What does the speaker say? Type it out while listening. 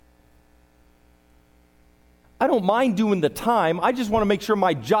I don't mind doing the time. I just want to make sure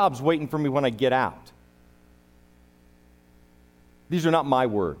my job's waiting for me when I get out. These are not my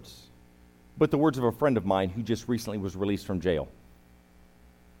words, but the words of a friend of mine who just recently was released from jail.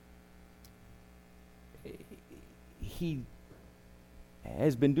 He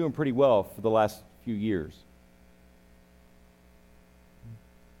has been doing pretty well for the last few years.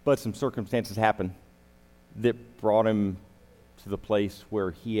 But some circumstances happened that brought him to the place where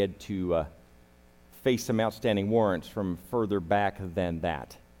he had to face some outstanding warrants from further back than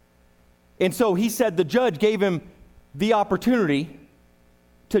that. And so he said the judge gave him the opportunity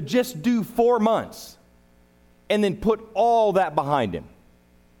to just do 4 months and then put all that behind him.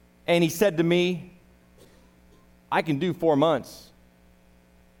 And he said to me, I can do 4 months.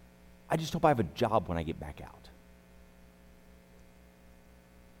 I just hope I have a job when I get back out.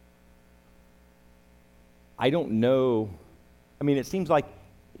 I don't know. I mean, it seems like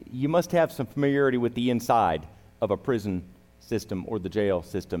you must have some familiarity with the inside of a prison system or the jail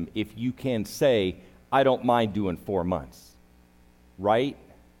system if you can say, I don't mind doing 4 months, right?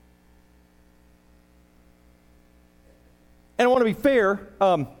 And I want to be fair,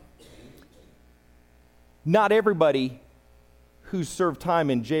 not everybody who's served time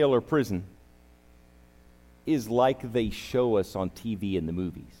in jail or prison is like they show us on TV and the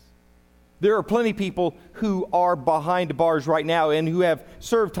movies. There are plenty of people who are behind bars right now and who have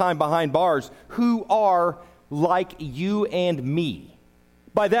served time behind bars who are like you and me.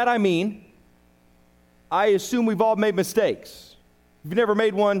 By that I mean, I assume we've all made mistakes. If you've never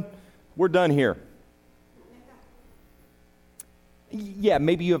made one, we're done here. Yeah,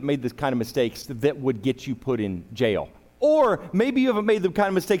 maybe you have made the kind of mistakes that would get you put in jail. Or maybe you haven't made the kind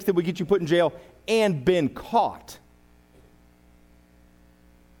of mistakes that would get you put in jail and been caught.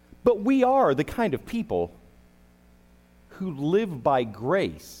 But we are the kind of people who live by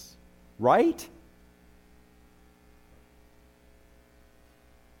grace, right?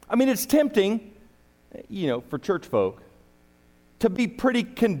 I mean, it's tempting, for church folk to be pretty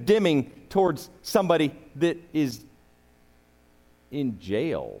condemning towards somebody that is in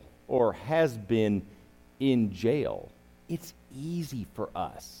jail or has been in jail. It's easy for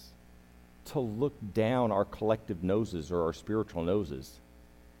us to look down our collective noses or our spiritual noses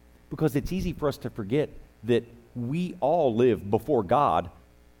because it's easy for us to forget that we all live before God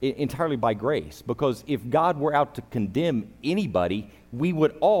entirely by grace. Because if God were out to condemn anybody, we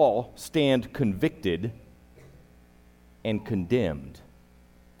would all stand convicted and condemned.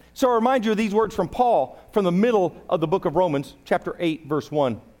 So I remind you of these words from Paul from the middle of the book of Romans, chapter 8, verse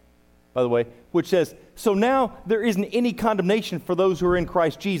 1, by the way, which says, so now there isn't any condemnation for those who are in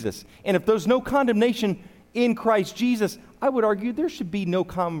Christ Jesus. And if there's no condemnation in Christ Jesus, I would argue there should be no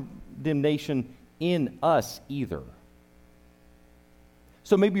condemnation in us either.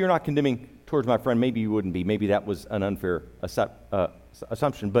 So maybe you're not condemning towards my friend. Maybe you wouldn't be. Maybe that was an unfair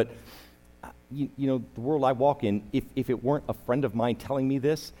assumption. But the world I walk in, if it weren't a friend of mine telling me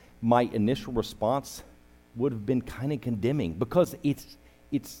this, my initial response would have been kind of condemning because it's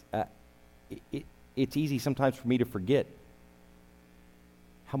easy sometimes for me to forget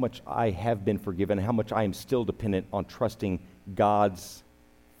how much I have been forgiven, how much I am still dependent on trusting God's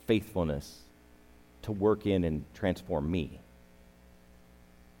faithfulness to work in and transform me.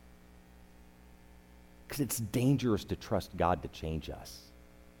 Because it's dangerous to trust God to change us.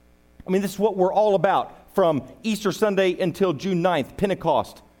 I mean, this is what we're all about from Easter Sunday until June 9th,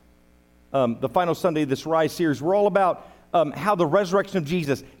 Pentecost, the final Sunday of this Rise series. We're all about how the resurrection of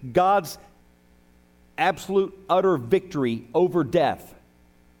Jesus, God's absolute, utter victory over death,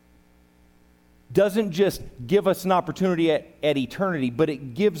 doesn't just give us an opportunity at eternity, but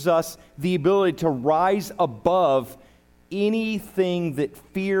it gives us the ability to rise above anything that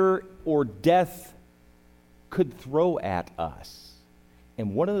fear or death could throw at us.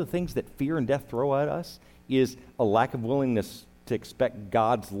 And one of the things that fear and death throw at us is a lack of willingness to expect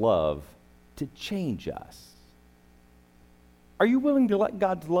God's love to change us. Are you willing to let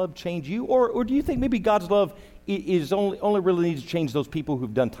God's love change you? Or do you think maybe God's love is only really needs to change those people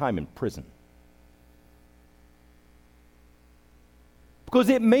who've done time in prison? Because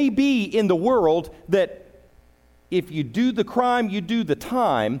it may be in the world that if you do the crime, you do the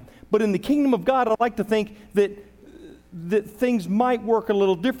time. But in the kingdom of God, I like to think that things might work a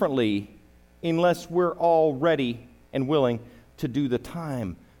little differently unless we're all ready and willing to do the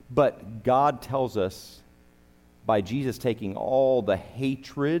time. But God tells us by Jesus taking all the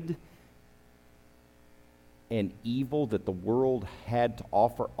hatred and evil that the world had to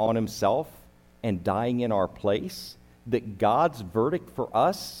offer on himself and dying in our place, that God's verdict for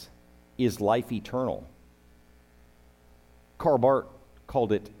us is life eternal. Karl Barth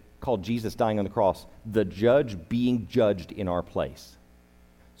called it called Jesus dying on the cross, the judge being judged in our place.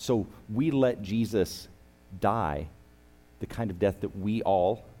 So we let Jesus die the kind of death that we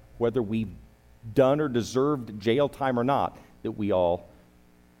all, whether we've done or deserved jail time or not, that we all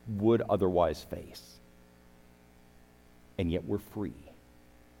would otherwise face. And yet we're free.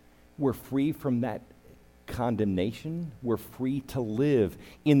 We're free from that condemnation. We're free to live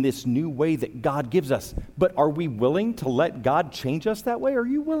in this new way that God gives us. But are we willing to let God change us that way? Are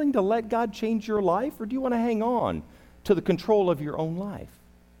you willing to let God change your life? Or do you want to hang on to the control of your own life?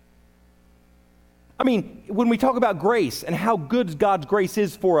 I mean, when we talk about grace and how good God's grace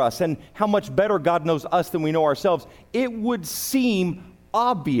is for us and how much better God knows us than we know ourselves, it would seem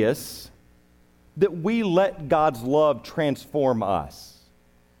obvious that we let God's love transform us.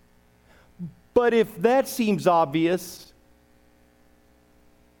 But if that seems obvious,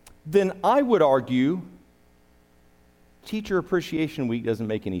 then I would argue Teacher Appreciation Week doesn't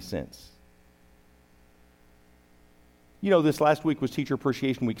make any sense. You know, this last week was Teacher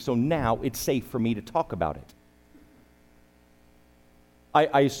Appreciation Week, so now it's safe for me to talk about it.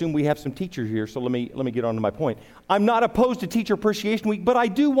 I assume we have some teachers here, so let me get on to my point. I'm not opposed to Teacher Appreciation Week, but I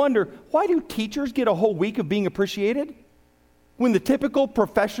do wonder, why do teachers get a whole week of being appreciated when the typical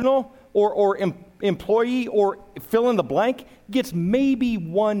professional or employee or fill in the blank gets maybe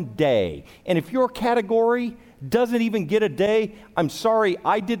one day? And if your category doesn't even get a day, I'm sorry,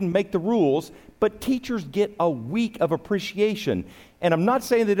 I didn't make the rules, but teachers get a week of appreciation. And I'm not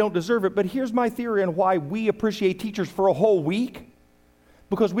saying they don't deserve it, but here's my theory on why we appreciate teachers for a whole week.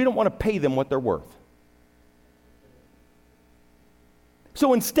 Because we don't want to pay them what they're worth.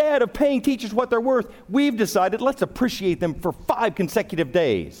 So instead of paying teachers what they're worth, we've decided let's appreciate them for 5 consecutive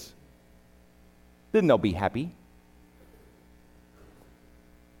days. Then they'll be happy.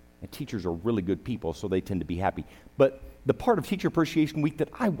 And teachers are really good people, so they tend to be happy. But the part of Teacher Appreciation Week that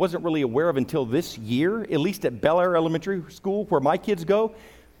I wasn't really aware of until this year, at least at Bel Air Elementary School, where my kids go,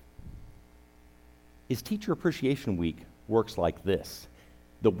 is Teacher Appreciation Week works like this.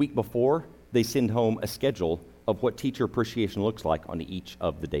 The week before, they send home a schedule of what teacher appreciation looks like on each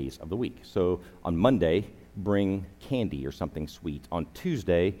of the days of the week. So on Monday, bring candy or something sweet. On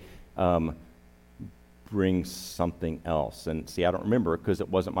Tuesday, bring something else. And see, I don't remember it because it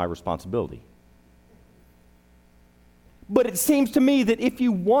wasn't my responsibility. But it seems to me that if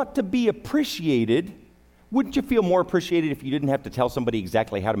you want to be appreciated, wouldn't you feel more appreciated if you didn't have to tell somebody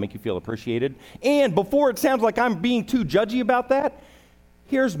exactly how to make you feel appreciated? And before it sounds like I'm being too judgy about that,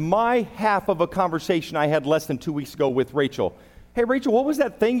 here's my half of a conversation I had less than 2 weeks ago with Rachel. Hey, Rachel, what was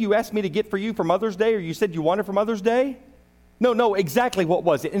that thing you asked me to get for you for Mother's Day, or you said you wanted for Mother's Day? No, exactly what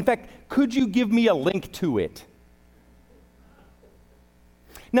was it? In fact, could you give me a link to it?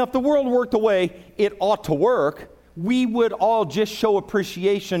 Now, if the world worked the way it ought to work, we would all just show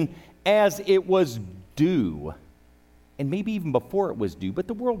appreciation as it was due, and maybe even before it was due, but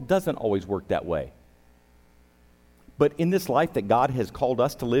the world doesn't always work that way. But in this life that God has called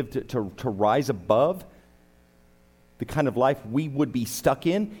us to live, to rise above the kind of life we would be stuck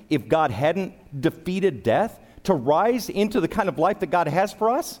in if God hadn't defeated death, to rise into the kind of life that God has for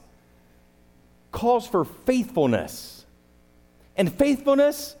us, calls for faithfulness. And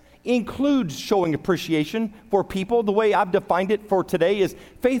faithfulness includes showing appreciation for people. The way I've defined it for today is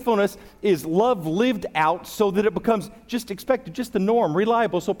faithfulness is love lived out so that it becomes just expected, just the norm,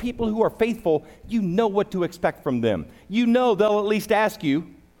 reliable. So people who are faithful, you know what to expect from them. You know they'll at least ask you,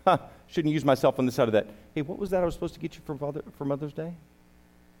 shouldn't use myself on the side of that, hey, what was that I was supposed to get you for Mother's Day?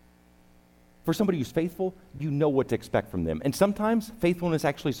 For somebody who's faithful, you know what to expect from them. And sometimes faithfulness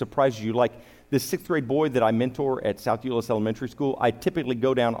actually surprises you. Like this 6th grade boy that I mentor at South Euless Elementary School, I typically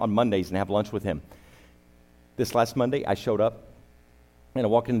go down on Mondays and have lunch with him. This last Monday, I showed up and I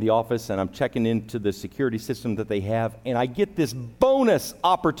walk into the office and I'm checking into the security system that they have, and I get this bonus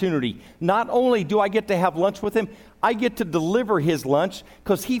opportunity. Not only do I get to have lunch with him, I get to deliver his lunch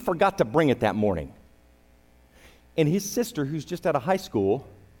because he forgot to bring it that morning. And his sister, who's just out of high school,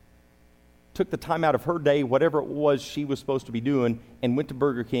 took the time out of her day, whatever it was she was supposed to be doing, and went to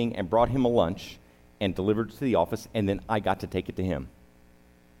Burger King and brought him a lunch and delivered it to the office, and then I got to take it to him.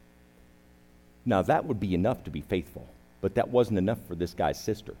 Now, that would be enough to be faithful, but that wasn't enough for this guy's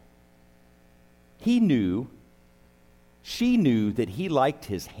sister. She knew that he liked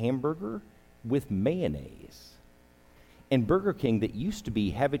his hamburger with mayonnaise. And Burger King, that used to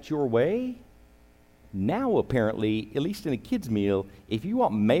be have it your way, now, apparently, at least in a kid's meal, if you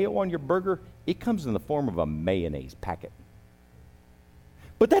want mayo on your burger, it comes in the form of a mayonnaise packet.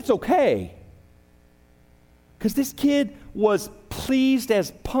 But that's okay, because this kid was pleased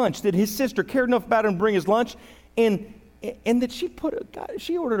as punch that his sister cared enough about him to bring his lunch, and And that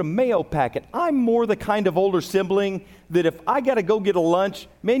she ordered a mayo packet. I'm more the kind of older sibling that if I got to go get a lunch,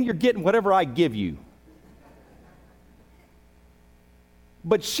 man, you're getting whatever I give you.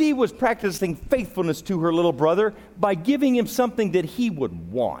 But she was practicing faithfulness to her little brother by giving him something that he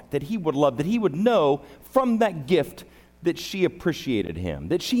would want, that he would love, that he would know from that gift that she appreciated him,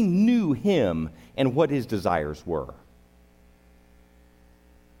 that she knew him and what his desires were.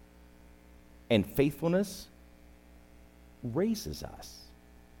 And faithfulness raises us.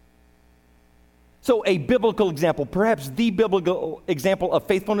 So a biblical example, perhaps the biblical example of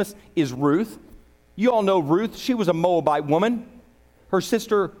faithfulness is Ruth. You all know Ruth. She was a Moabite woman. Her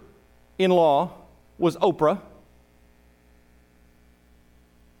sister-in-law was Oprah.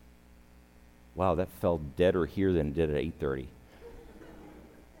 Wow, that fell deader here than it did at 8:30.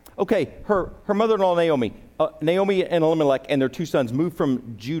 Okay, her mother-in-law Naomi. Naomi and Elimelech and their two sons moved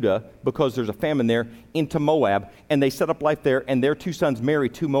from Judah because there's a famine there into Moab, and they set up life there, and their two sons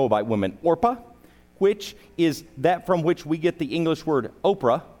married two Moabite women. Orpah, which is that from which we get the English word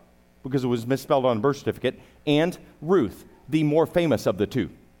Oprah, because it was misspelled on a birth certificate, and Ruth, the more famous of the two.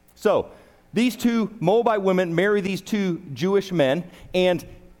 So these two Moabite women marry these two Jewish men, and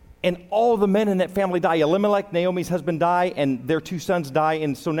all the men in that family die. Elimelech, Naomi's husband, die, and their two sons die,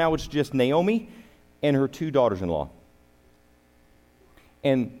 and so now it's just Naomi and her two daughters-in-law.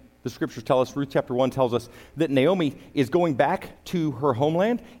 And the scriptures tell us, Ruth chapter 1 tells us, that Naomi is going back to her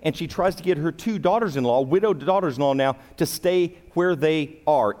homeland, and she tries to get her two daughters-in-law, widowed daughters-in-law now, to stay where they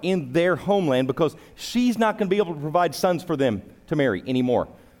are, in their homeland, because she's not going to be able to provide sons for them to marry anymore.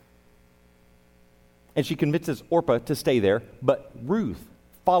 And she convinces Orpah to stay there, but Ruth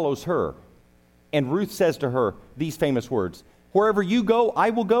follows her. And Ruth says to her these famous words, "Wherever you go, I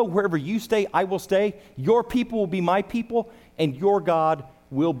will go. Wherever you stay, I will stay. Your people will be my people, and your God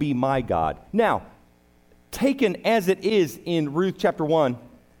will be my God." Now, taken as it is in Ruth chapter 1,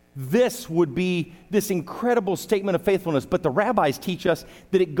 this would be this incredible statement of faithfulness, but the rabbis teach us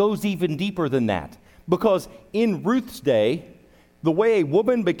that it goes even deeper than that. Because in Ruth's day, the way a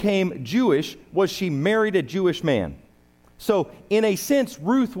woman became Jewish was she married a Jewish man. So, in a sense,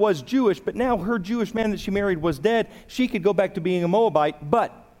 Ruth was Jewish, but now her Jewish man that she married was dead. She could go back to being a Moabite,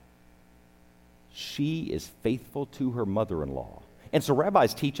 but she is faithful to her mother-in-law. And so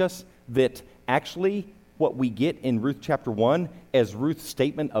rabbis teach us that actually what we get in Ruth chapter 1 as Ruth's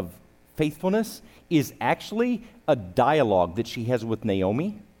statement of faithfulness is actually a dialogue that she has with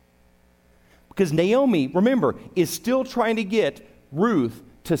Naomi. Because Naomi, remember, is still trying to get Ruth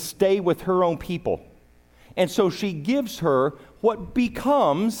to stay with her own people. And so she gives her what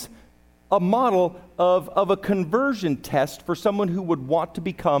becomes a model of a conversion test for someone who would want to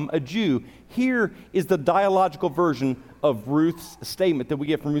become a Jew. Here is the dialogical version of Ruth's statement that we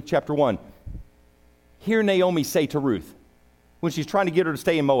get from Ruth chapter 1. Hear Naomi say to Ruth, when she's trying to get her to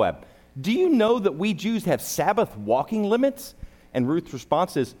stay in Moab, "Do you know that we Jews have Sabbath walking limits?" And Ruth's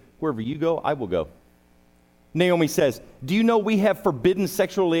response is, "Wherever you go, I will go." Naomi says, "Do you know we have forbidden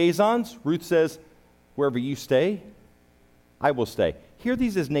sexual liaisons?" Ruth says, "Wherever you stay, I will stay." Hear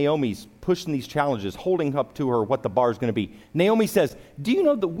these as Naomi's pushing these challenges, holding up to her what the bar is going to be. Naomi says, "Do you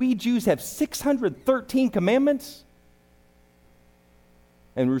know that we Jews have 613 commandments?"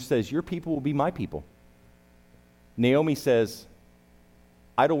 And Ruth says, "Your people will be my people." Naomi says,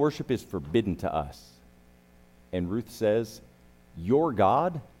 "Idol worship is forbidden to us." And Ruth says, "Your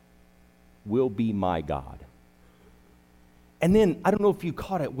God will be my God." And then, I don't know if you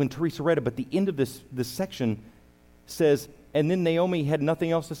caught it when Teresa read it, but the end of this section says, and then Naomi had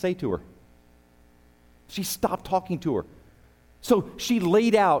nothing else to say to her. She stopped talking to her. So she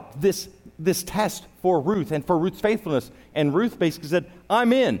laid out this test for Ruth and for Ruth's faithfulness. And Ruth basically said,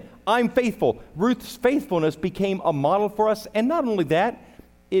 "I'm in. I'm faithful." Ruth's faithfulness became a model for us. And not only that,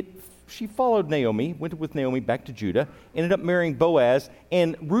 she followed Naomi, went with Naomi back to Judah, ended up marrying Boaz,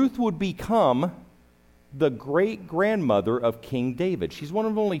 and Ruth would become the great-grandmother of King David. She's one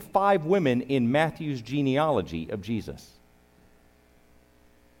of only 5 women in Matthew's genealogy of Jesus.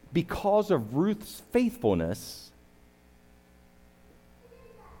 Because of Ruth's faithfulness,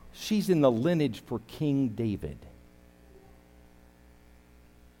 she's in the lineage for King David.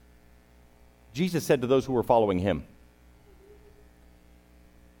 Jesus said to those who were following him,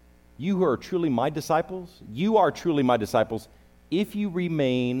 "You who are truly my disciples, you are truly my disciples if you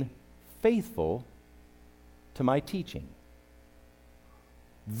remain faithful to my teaching.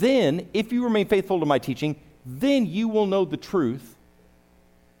 Then, if you remain faithful to my teaching, then you will know the truth,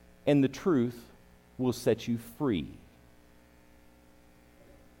 and the truth will set you free."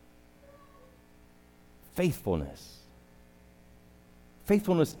 Faithfulness.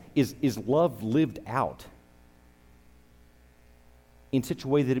 Faithfulness is love lived out. in such a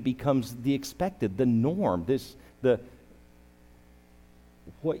way that it becomes the expected, the norm,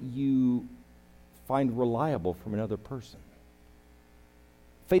 what you find reliable from another person.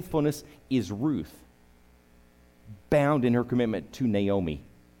 Faithfulness is Ruth, bound in her commitment to Naomi,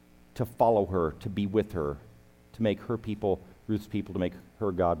 to follow her, to be with her, to make her people Ruth's people, to make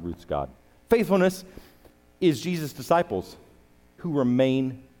her God Ruth's God. Faithfulness is Jesus' disciples who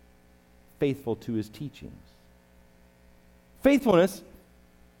remain faithful to his teachings. Faithfulness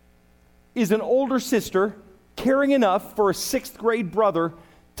is an older sister caring enough for a 6th grade brother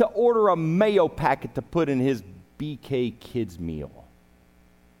to order a mayo packet to put in his BK kids meal.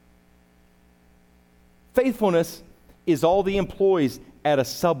 Faithfulness is all the employees at a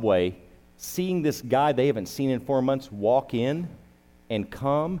Subway seeing this guy they haven't seen in 4 months walk in and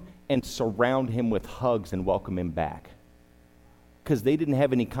come and surround him with hugs and welcome him back. Because they didn't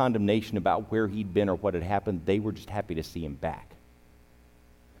have any condemnation about where he'd been or what had happened. They were just happy to see him back.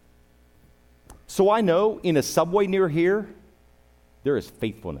 So I know in a Subway near here, there is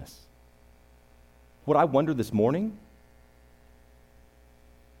faithfulness. What I wonder this morning,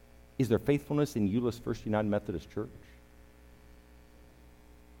 is there faithfulness in Euless First United Methodist Church?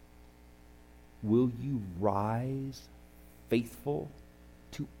 Will you rise faithful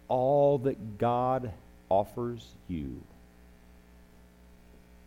to all that God offers you?